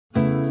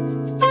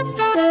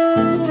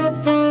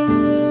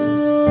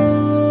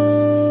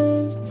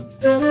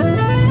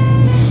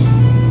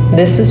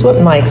This is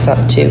what Mike's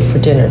up to for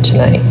dinner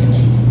tonight.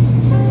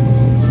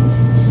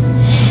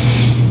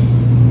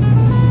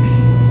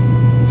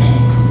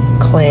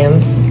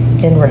 Clams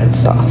in red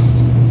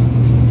sauce.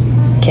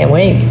 Can't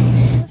wait.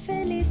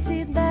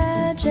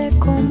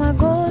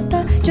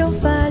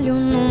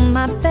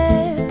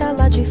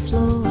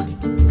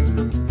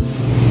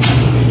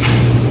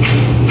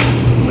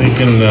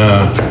 Making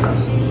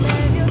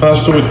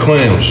pasta with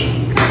clams.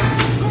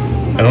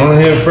 I don't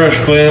have fresh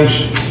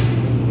clams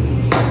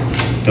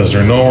because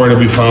they're nowhere to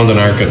be found in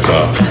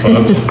Arkansas. But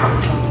I'm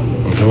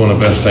doing the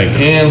best I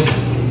can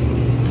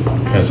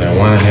because I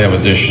want to have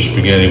a dish of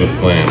spaghetti with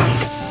clams.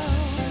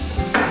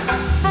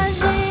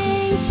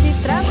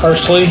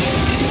 Parsley,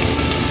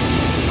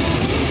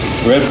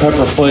 red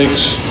pepper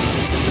flakes,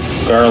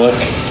 garlic,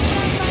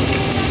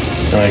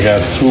 and I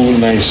got 2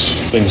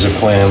 nice things of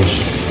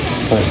clams,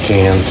 like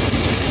cans.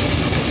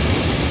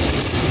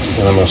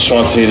 And I'm going to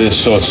saute this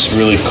so it's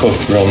really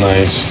cooked real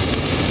nice.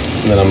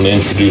 And then I'm going to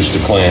introduce the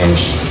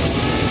clams.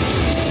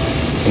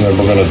 And then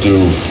we're going to do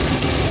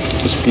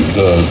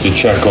the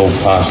Checo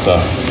pasta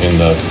in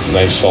the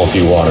nice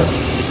salty water.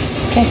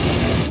 Okay.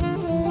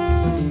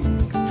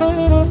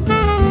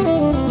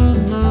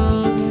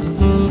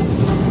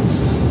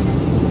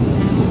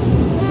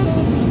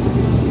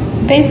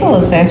 Basil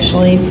is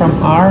actually from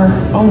our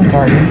own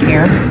garden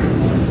here.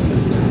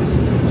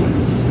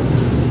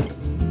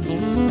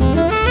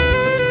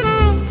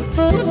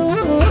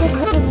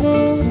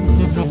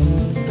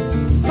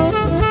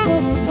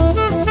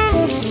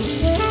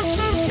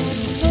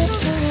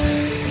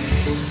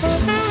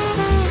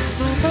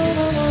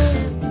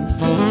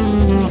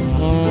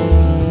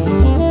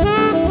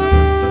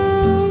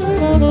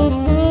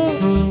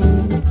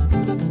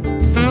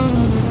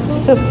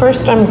 So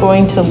first I'm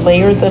going to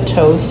layer the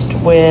toast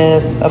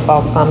with a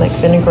balsamic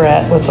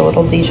vinaigrette with a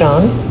little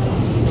Dijon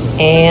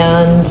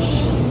and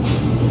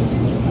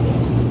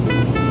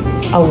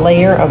a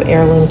layer of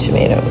heirloom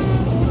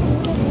tomatoes.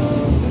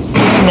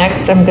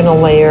 Next I'm going to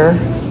layer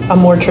a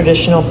more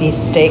traditional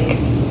beefsteak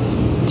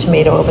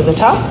tomato over the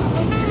top.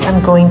 So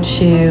I'm going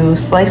to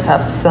slice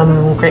up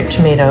some grape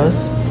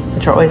tomatoes,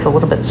 which are always a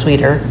little bit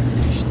sweeter,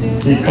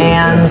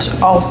 and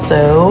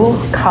also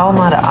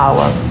Kalamata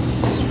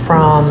olives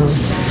from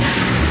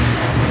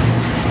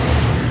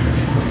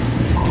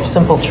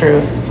Simple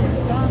Truth,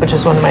 which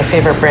is one of my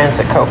favorite brands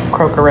at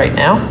Kroger right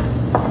now.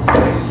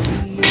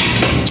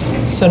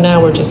 So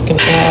now we're just going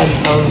to add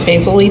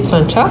basil leaves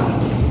on top,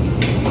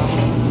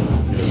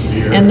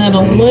 and then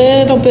a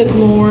little bit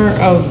more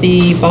of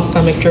the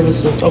balsamic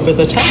drizzle over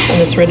the top,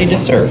 and it's ready to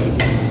serve.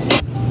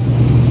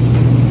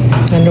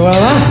 And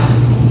voila,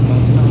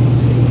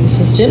 this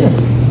is dinner.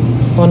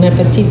 Buon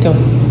appetito.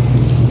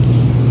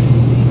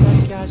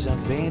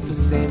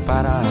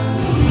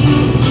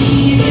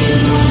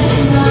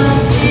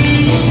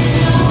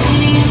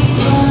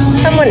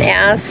 Someone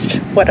asked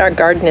what our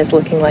garden is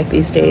looking like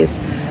these days,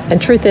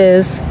 and truth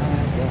is,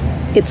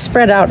 it's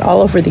spread out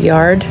all over the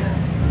yard,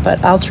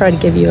 but I'll try to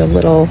give you a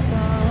little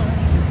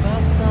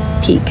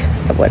peek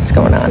of what's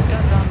going on.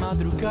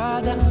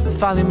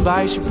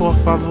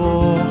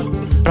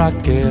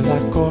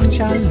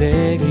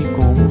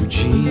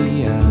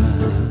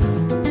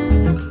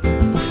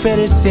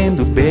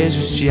 Oferecendo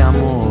beijos de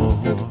amor.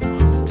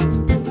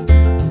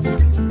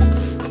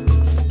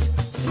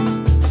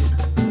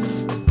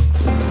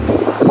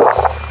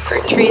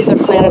 Fruit trees are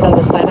planted on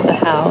the side of the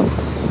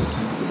house.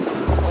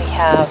 We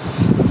have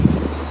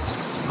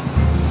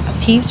a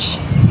peach,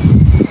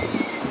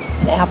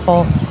 an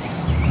apple,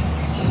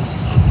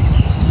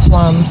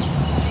 plum,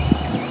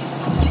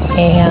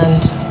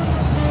 and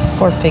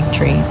 4 fig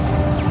trees.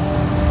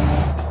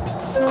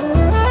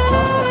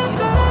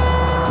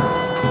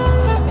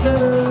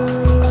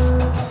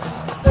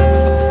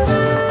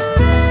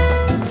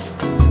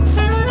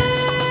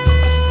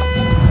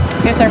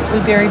 Here's our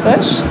blueberry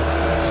bush,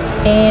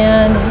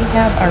 and we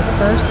have our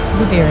first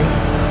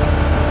blueberries.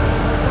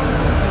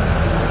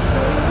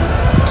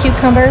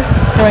 Cucumber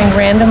growing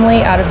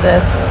randomly out of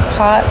this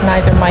pot.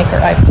 Neither Mike or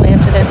I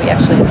planted it. We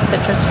actually have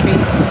citrus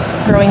trees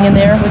growing in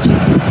there, which you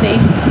can see.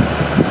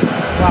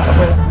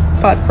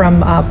 Bought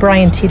from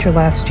Brian Teeter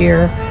last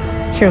year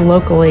here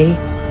locally.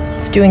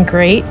 It's doing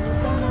great.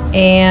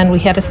 And we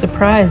had a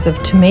surprise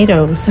of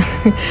tomatoes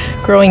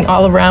growing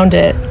all around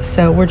it,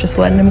 so we're just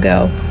letting them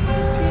go.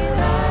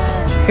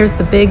 Here's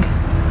the big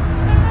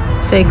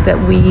fig that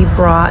we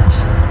brought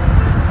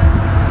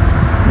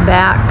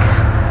back,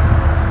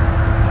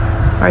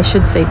 or I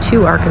should say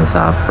to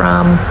Arkansas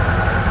from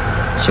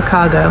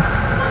Chicago.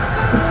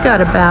 It's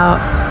got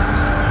about,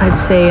 I'd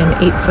say, an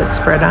 8-foot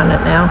spread on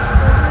it now.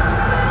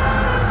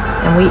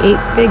 And we ate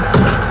figs.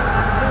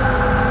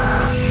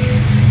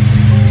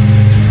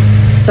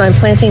 So I'm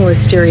planting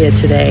wisteria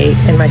today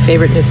in my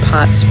favorite new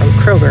pots from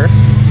Kroger.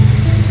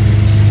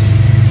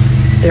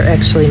 They're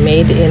actually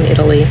made in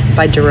Italy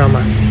by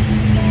Duroma.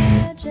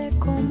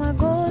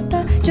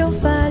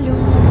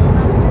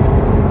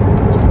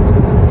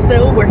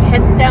 So we're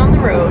heading down the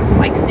road,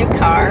 Mike's new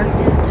car,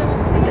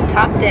 with the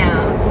top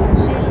down.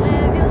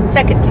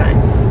 Second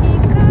time.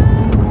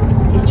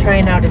 He's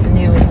trying out his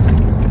new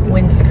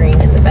windscreen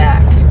in the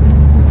back.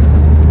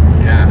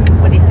 Yeah.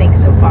 What do you think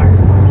so far?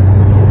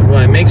 Well,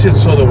 it makes it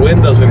so the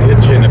wind doesn't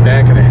hit you in the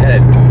back of the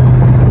head.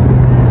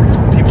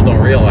 People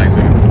don't realize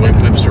it. The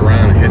wind whips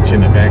around and hits you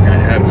in the back of the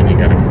head when you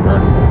got a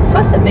convertible.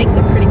 Plus, it makes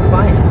it pretty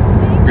quiet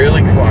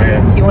Really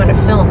quiet. if you want to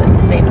film at the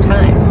same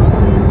time.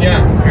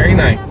 Yeah, very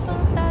nice.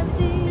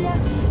 Fantasia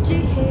de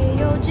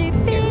rei ou de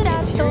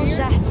pirata ou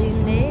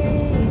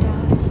jardineira.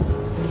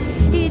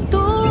 E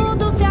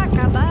tudo se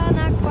acaba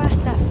na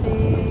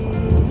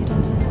quarta-feira.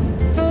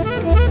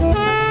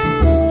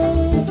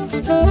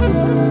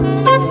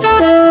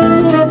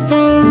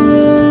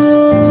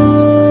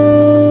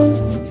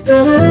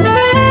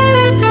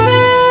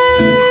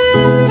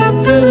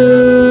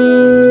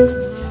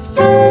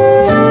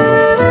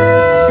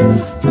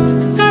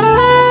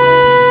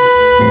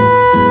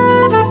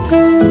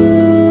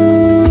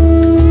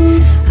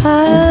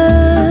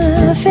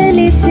 A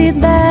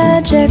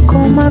felicidade é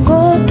como uma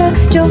gota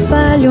de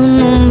orvalho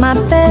numa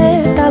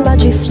pétala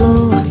de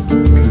flor.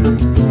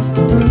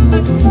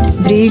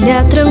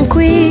 Brilha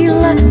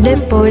tranquila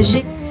depois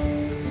de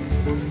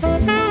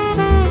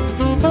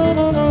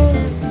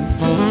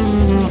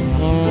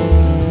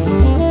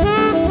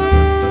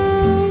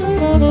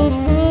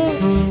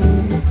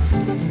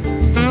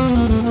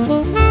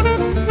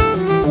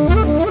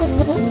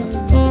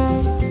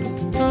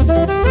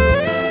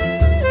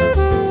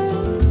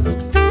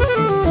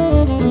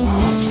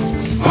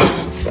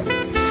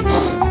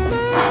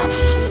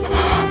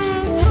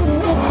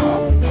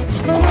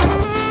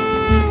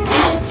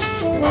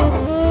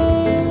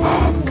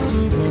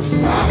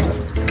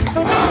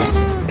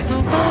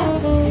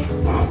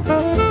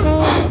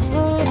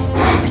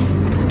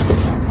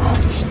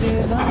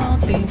Tristeza não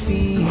tem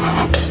fim.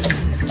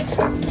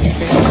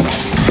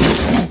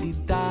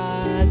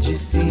 Felicidade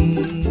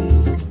sim.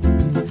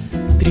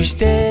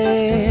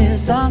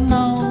 Tristeza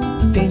não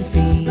tem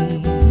fim.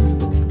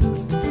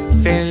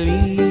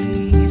 Felicidade.